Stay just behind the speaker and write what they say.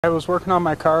I was working on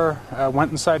my car, went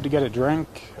inside to get a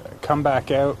drink, come back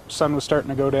out, sun was starting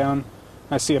to go down.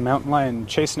 I see a mountain lion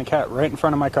chasing a cat right in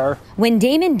front of my car. When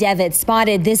Damon Devitt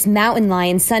spotted this mountain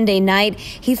lion Sunday night,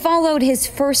 he followed his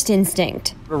first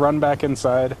instinct. I run back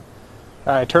inside.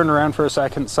 I turned around for a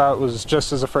second, saw it was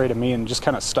just as afraid of me, and just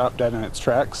kind of stopped dead in its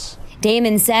tracks.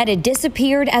 Damon said it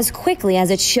disappeared as quickly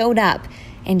as it showed up,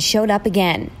 and showed up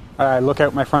again. I look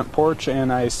out my front porch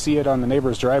and I see it on the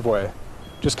neighbor's driveway,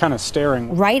 just kind of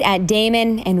staring. Right at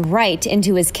Damon and right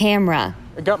into his camera.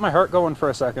 It got my heart going for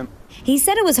a second. He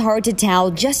said it was hard to tell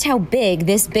just how big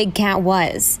this big cat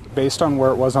was. Based on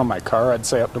where it was on my car, I'd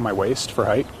say up to my waist for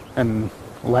height. And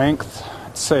length,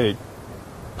 I'd say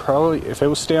probably, if it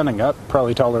was standing up,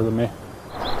 probably taller than me.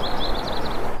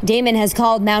 Damon has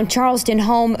called Mount Charleston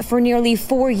home for nearly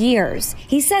 4 years.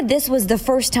 He said this was the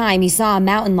first time he saw a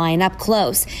mountain lion up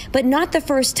close, but not the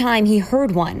first time he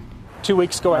heard one. 2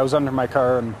 weeks ago, I was under my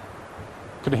car and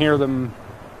could hear them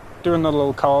doing the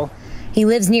little call. He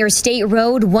lives near State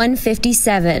Road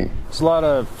 157. There's a lot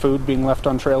of food being left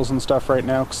on trails and stuff right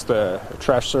now because the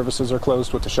trash services are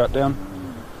closed with the shutdown.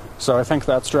 So I think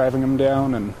that's driving them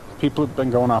down, and people have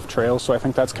been going off trails, so I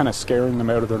think that's kind of scaring them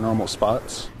out of their normal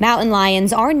spots. Mountain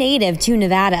lions are native to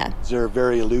Nevada. They're a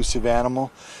very elusive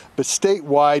animal, but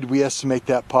statewide we estimate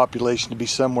that population to be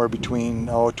somewhere between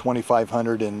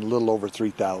 2,500 and a little over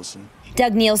 3,000.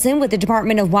 Doug Nielsen with the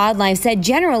Department of Wildlife said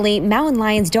generally mountain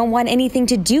lions don't want anything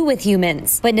to do with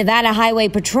humans. But Nevada Highway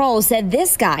Patrol said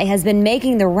this guy has been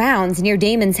making the rounds near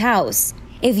Damon's house.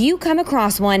 If you come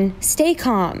across one, stay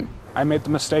calm. I made the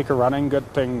mistake of running.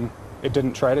 Good thing it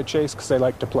didn't try to chase because they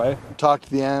like to play. Talk to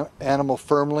the animal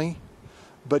firmly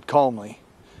but calmly,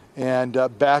 and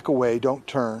back away, don't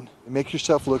turn. Make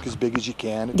yourself look as big as you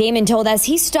can. Damon told us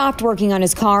he stopped working on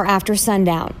his car after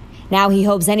sundown. Now he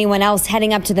hopes anyone else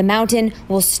heading up to the mountain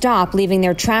will stop leaving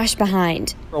their trash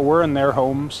behind. We're in their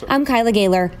homes. I'm Kyla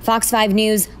Gaylor, Fox 5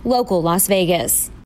 News, local Las Vegas.